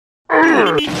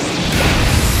Heyo,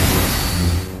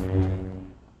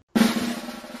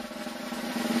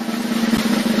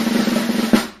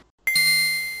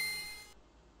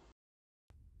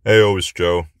 it's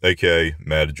Joe, aka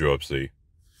Mad Joe Upsy.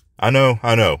 I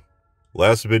know.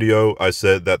 Last video, I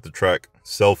said that the track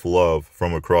Self-Love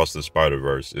from Across the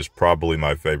Spider-Verse is probably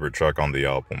my favorite track on the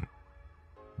album.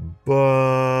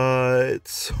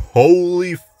 But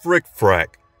holy frick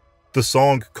frack, the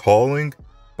song Calling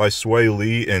by Sway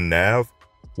Lee and Nav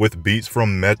with beats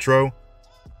from Metro.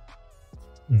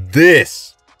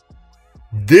 This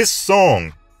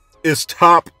song is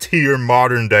top tier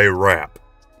modern day rap.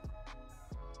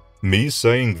 Me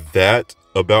saying that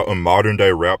about a modern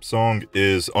day rap song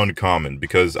is uncommon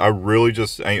because I really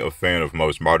just ain't a fan of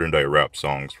most modern day rap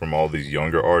songs from all these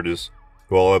younger artists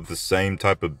who all have the same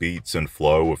type of beats and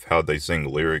flow of how they sing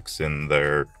lyrics in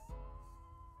their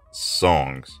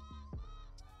songs,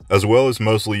 as well as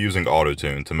mostly using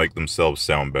autotune to make themselves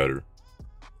sound better.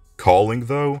 Calling,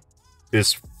 though,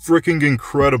 is freaking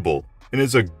incredible and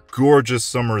is a gorgeous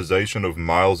summarization of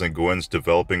Miles and Gwen's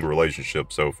developing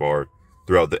relationship so far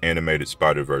throughout the animated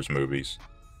Spider-Verse movies.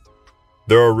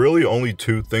 There are really only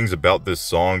two things about this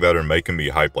song that are making me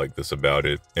hype like this about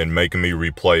it and making me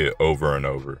replay it over and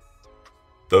over.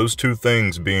 Those two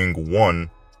things being, one,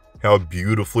 how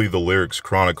beautifully the lyrics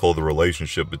chronicle the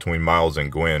relationship between Miles and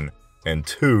Gwen, and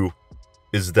two,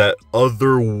 is that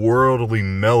otherworldly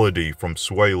melody from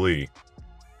Sway Lee.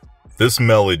 This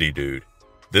melody, dude.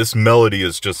 This melody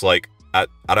is just like, I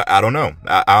don't know.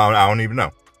 I don't even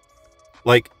know.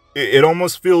 Like, it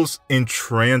almost feels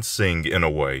entrancing in a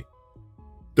way.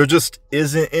 There just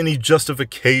isn't any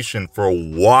justification for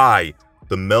why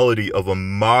the melody of a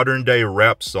modern day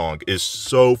rap song is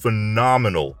so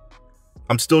phenomenal.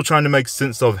 I'm still trying to make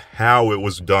sense of how it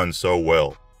was done so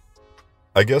well.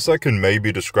 I guess I can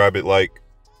maybe describe it like,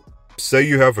 say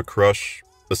you have a crush,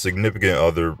 a significant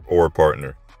other, or a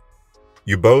partner.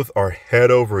 You both are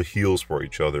head over heels for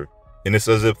each other, and it's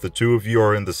as if the two of you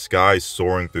are in the sky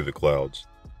soaring through the clouds,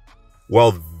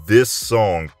 while this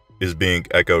song is being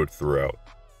echoed throughout.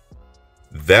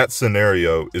 That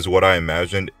scenario is what I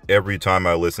imagined every time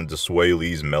I listened to Sway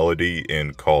Lee's melody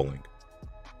in Calling.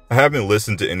 I haven't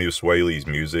listened to any of Sway Lee's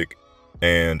music,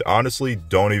 and honestly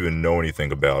don't even know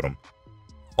anything about him.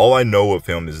 All I know of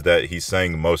him is that he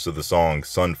sang most of the song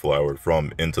Sunflower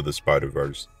from Into the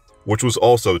Spider-Verse, which was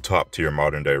also top tier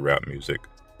modern day rap music.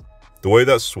 The way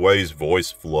that Sway's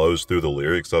voice flows through the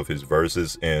lyrics of his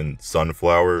verses in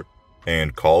Sunflower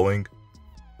and Calling,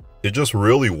 it just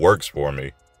really works for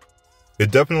me. It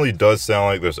definitely does sound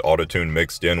like there's autotune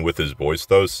mixed in with his voice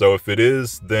though, so if it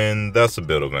is, then that's a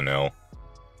bit of an L.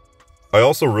 I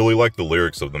also really like the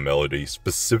lyrics of the melody,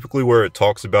 specifically where it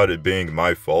talks about it being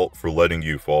my fault for letting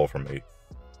you fall for me.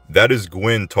 That is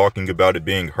Gwen talking about it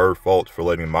being her fault for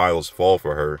letting Miles fall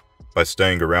for her by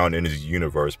staying around in his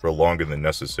universe for longer than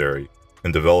necessary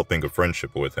and developing a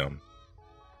friendship with him.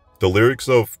 The lyrics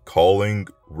of Calling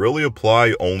really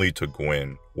apply only to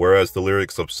Gwen, whereas the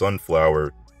lyrics of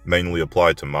Sunflower mainly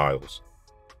apply to Miles.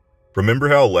 Remember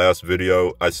how last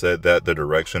video I said that the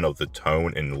direction of the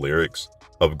tone and lyrics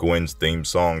of Gwen's theme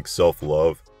song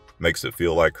Self-Love makes it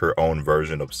feel like her own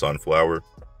version of Sunflower?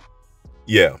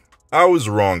 Yeah, I was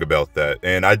wrong about that,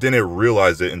 and I didn't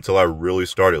realize it until I really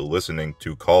started listening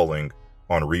to Calling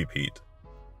on repeat.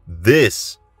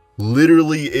 This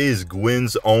literally is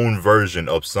Gwen's own version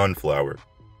of Sunflower.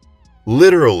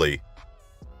 Literally.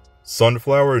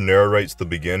 Sunflower narrates the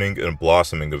beginning and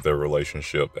blossoming of their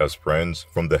relationship as friends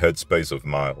from the headspace of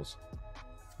Miles.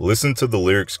 Listen to the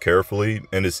lyrics carefully,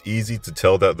 and it's easy to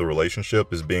tell that the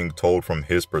relationship is being told from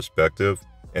his perspective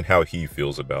and how he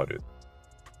feels about it.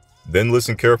 Then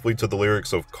listen carefully to the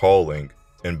lyrics of Calling,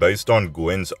 and based on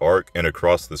Gwen's arc and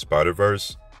Across the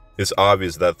Spider-Verse, it's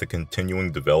obvious that the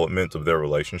continuing development of their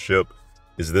relationship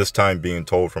is this time being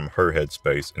told from her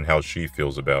headspace and how she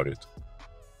feels about it.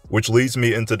 Which leads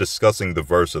me into discussing the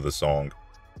verse of the song,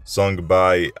 sung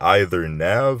by either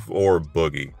Nav or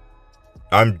Boogie.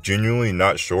 I'm genuinely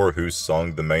not sure who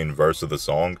sung the main verse of the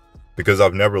song, because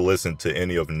I've never listened to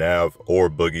any of Nav or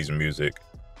Boogie's music,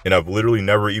 and I've literally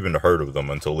never even heard of them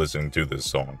until listening to this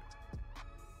song.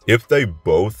 If they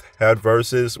both had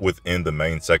verses within the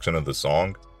main section of the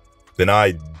song, then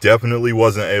I definitely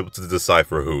wasn't able to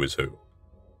decipher who is who.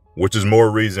 Which is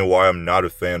more reason why I'm not a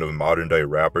fan of modern day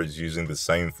rappers using the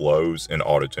same flows and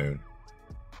autotune.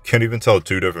 Can't even tell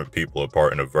two different people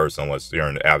apart in a verse unless you're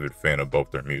an avid fan of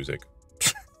both their music.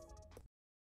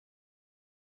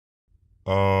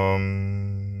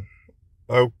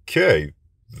 Okay,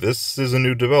 this is a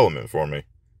new development for me.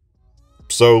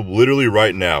 So literally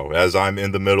right now, as I'm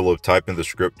in the middle of typing the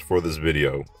script for this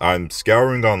video, I'm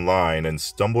scouring online and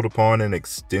stumbled upon an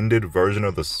extended version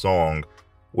of the song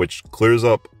which clears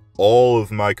up all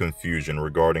of my confusion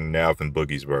regarding Nav and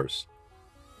Boogie's verse.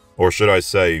 Or should I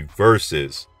say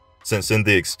verses, since in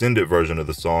the extended version of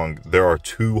the song, there are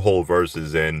 2 whole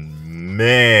verses and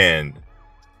man,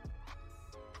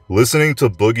 listening to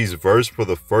Boogie's verse for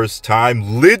the first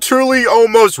time literally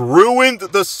almost ruined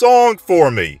the song for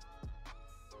me.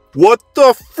 What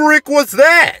the frick was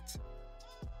that?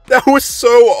 That was so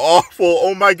awful.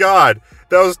 Oh my god.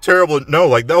 That was terrible. No,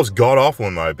 like that was god awful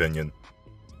in my opinion.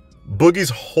 Boogie's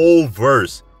whole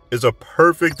verse is a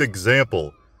perfect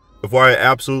example of why I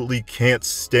absolutely can't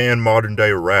stand modern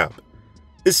day rap.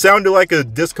 It sounded like a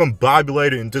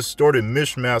discombobulated and distorted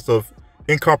mishmash of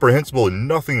incomprehensible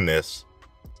nothingness.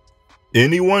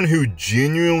 Anyone who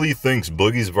genuinely thinks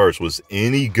Boogie's verse was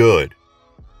any good,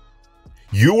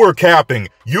 you were capping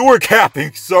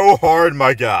so hard,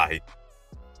 my guy.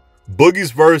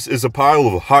 Boogie's verse is a pile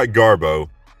of hot garbo,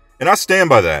 and I stand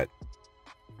by that.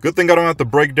 Good thing I don't have to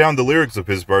break down the lyrics of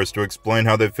his verse to explain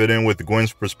how they fit in with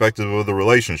Gwen's perspective of the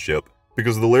relationship,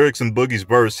 because the lyrics in Boogie's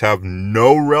verse have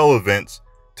no relevance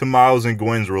to Miles and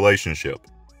Gwen's relationship.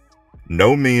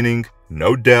 No meaning,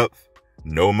 no depth,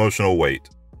 no emotional weight.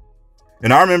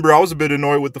 And I remember I was a bit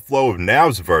annoyed with the flow of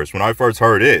Nav's verse when I first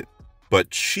heard it. But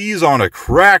cheese on a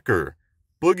cracker,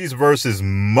 Boogie's verse is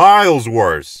miles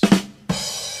worse.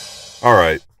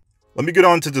 Alright, let me get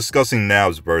on to discussing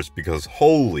Nav's verse because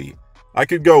holy, I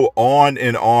could go on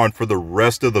and on for the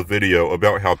rest of the video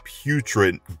about how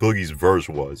putrid Boogie's verse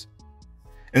was.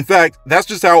 In fact, that's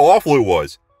just how awful it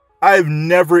was. I have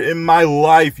never in my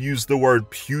life used the word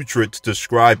putrid to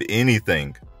describe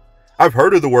anything. I've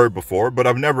heard of the word before, but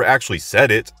I've never actually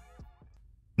said it.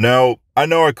 Now, I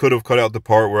know I could have cut out the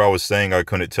part where I was saying I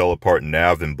couldn't tell apart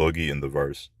Nav and Boogie in the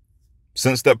verse,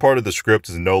 since that part of the script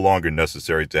is no longer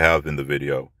necessary to have in the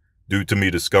video, due to me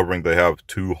discovering they have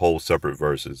 2 whole separate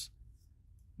verses.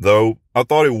 Though, I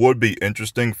thought it would be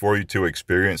interesting for you to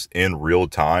experience in real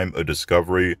time a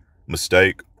discovery,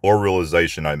 mistake, or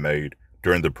realization I made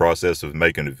during the process of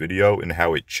making a video and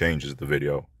how it changes the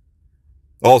video.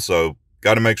 Also,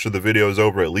 gotta make sure the video is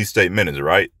over at least 8 minutes,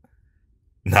 right?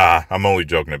 Nah, I'm only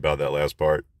joking about that last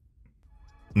part.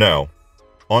 Now,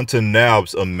 on to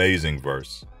Nav's amazing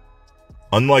verse.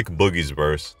 Unlike Boogie's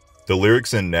verse, the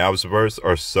lyrics in Nav's verse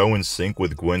are so in sync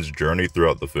with Gwen's journey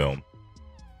throughout the film.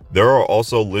 There are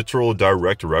also literal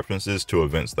direct references to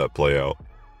events that play out.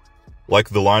 Like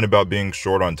the line about being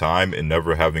short on time and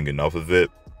never having enough of it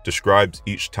describes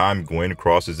each time Gwen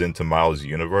crosses into Miles'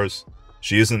 universe,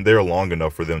 she isn't there long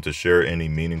enough for them to share any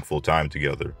meaningful time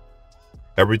together.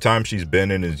 Every time she's been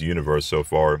in his universe so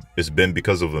far, it's been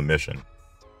because of a mission.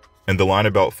 And the line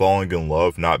about falling in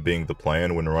love not being the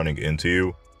plan when running into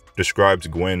you describes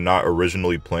Gwen not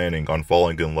originally planning on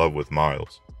falling in love with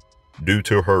Miles, due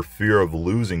to her fear of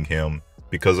losing him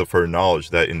because of her knowledge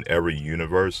that in every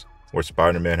universe where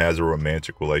Spider-Man has a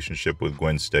romantic relationship with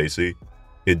Gwen Stacy,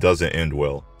 it doesn't end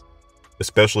well.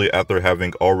 Especially after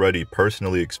having already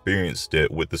personally experienced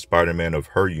it with the Spider-Man of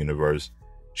her universe.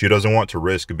 She doesn't want to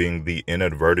risk being the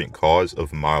inadvertent cause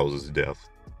of Miles' death.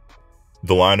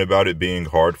 The line about it being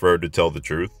hard for her to tell the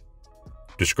truth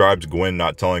describes Gwen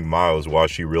not telling Miles why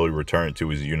she really returned to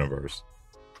his universe,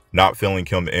 not filling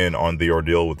him in on the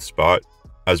ordeal with Spot,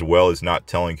 as well as not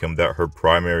telling him that her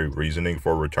primary reasoning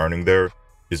for returning there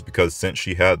is because since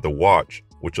she had the watch,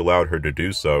 which allowed her to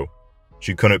do so,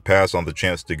 she couldn't pass on the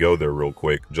chance to go there real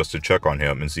quick just to check on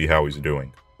him and see how he's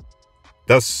doing.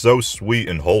 That's so sweet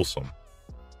and wholesome.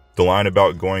 The line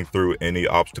about going through any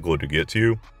obstacle to get to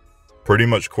you pretty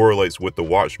much correlates with the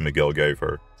watch Miguel gave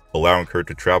her, allowing her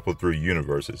to travel through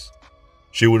universes.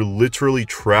 She would literally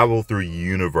travel through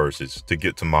universes to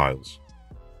get to Miles.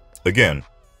 Again,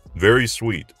 very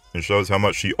sweet and shows how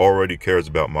much she already cares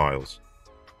about Miles.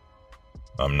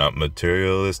 I'm not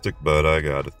materialistic, but I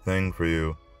got a thing for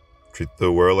you. Treat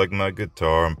the world like my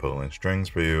guitar, I'm pulling strings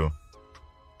for you.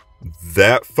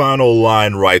 That final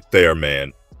line right there,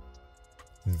 man.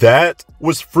 That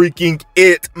was freaking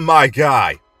it, my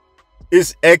guy.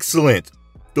 It's excellent.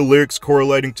 The lyrics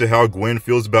correlating to how Gwen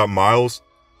feels about Miles,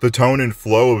 the tone and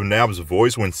flow of Nav's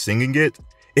voice when singing it,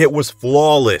 it was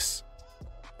flawless.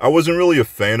 I wasn't really a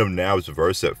fan of Nav's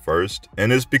verse at first,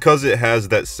 and it's because it has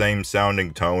that same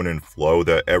sounding tone and flow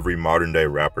that every modern day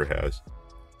rapper has.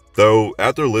 Though,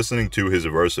 after listening to his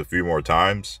verse a few more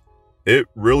times, it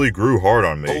really grew hard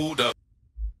on me. Hold up.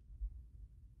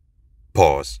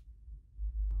 Pause.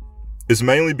 is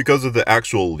mainly because of the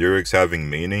actual lyrics having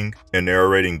meaning and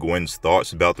narrating Gwen's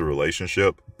thoughts about the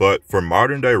relationship, but for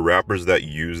modern day rappers that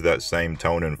use that same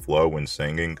tone and flow when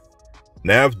singing,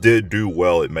 Nav did do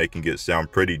well at making it sound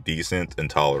pretty decent and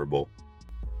tolerable.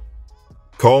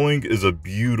 Calling is a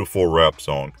beautiful rap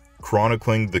song,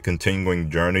 chronicling the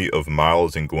continuing journey of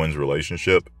Miles and Gwen's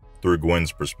relationship through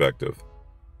Gwen's perspective.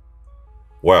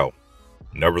 Wow,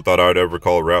 never thought I'd ever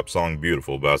call a rap song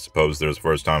beautiful, but I suppose there's a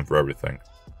first time for everything.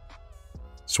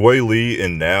 Sway Lee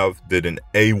and Nav did an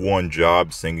A1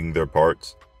 job singing their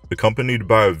parts, accompanied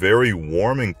by a very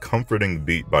warm and comforting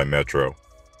beat by Metro.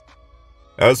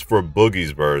 As for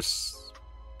Boogie's verse...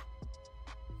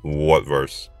 What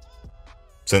verse?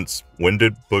 Since when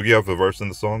did Boogie have a verse in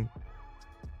the song?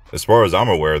 As far as I'm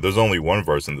aware, there's only one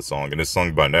verse in the song, and it's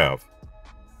sung by Nav.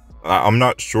 I'm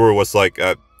not sure what's like...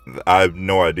 I have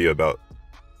no idea about...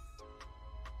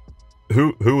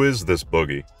 Who is this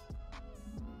Boogie?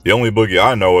 The only Boogie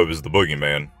I know of is the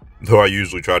Boogeyman, though I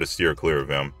usually try to steer clear of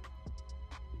him.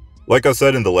 Like I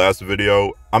said in the last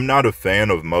video, I'm not a fan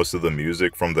of most of the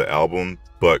music from the album,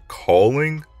 but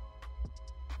Calling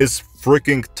is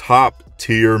freaking top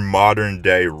tier modern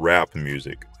day rap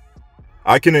music.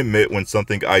 I can admit when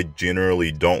something I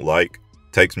generally don't like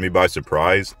takes me by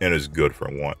surprise and is good for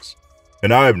once.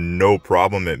 And I have no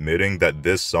problem admitting that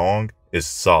this song is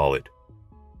solid.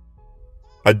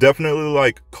 I definitely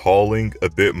like Calling a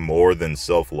bit more than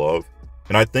Self-Love,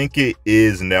 and I think it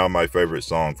is now my favorite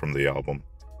song from the album.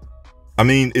 I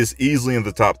mean, it's easily in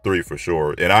the top 3 for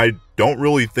sure, and I don't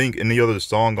really think any other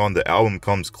song on the album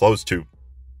comes close to...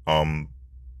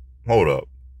 hold up.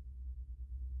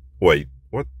 Wait,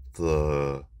 what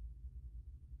the...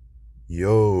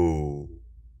 Yo...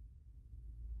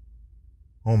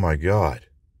 Oh my god.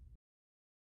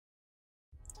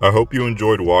 I hope you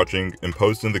enjoyed watching, and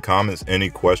post in the comments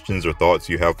any questions or thoughts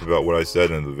you have about what I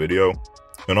said in the video,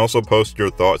 and also post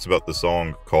your thoughts about the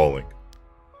song Calling.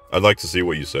 I'd like to see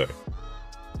what you say.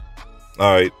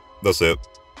 Alright, that's it.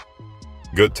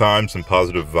 Good times and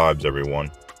positive vibes, everyone.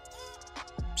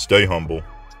 Stay humble.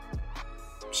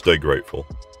 Stay grateful.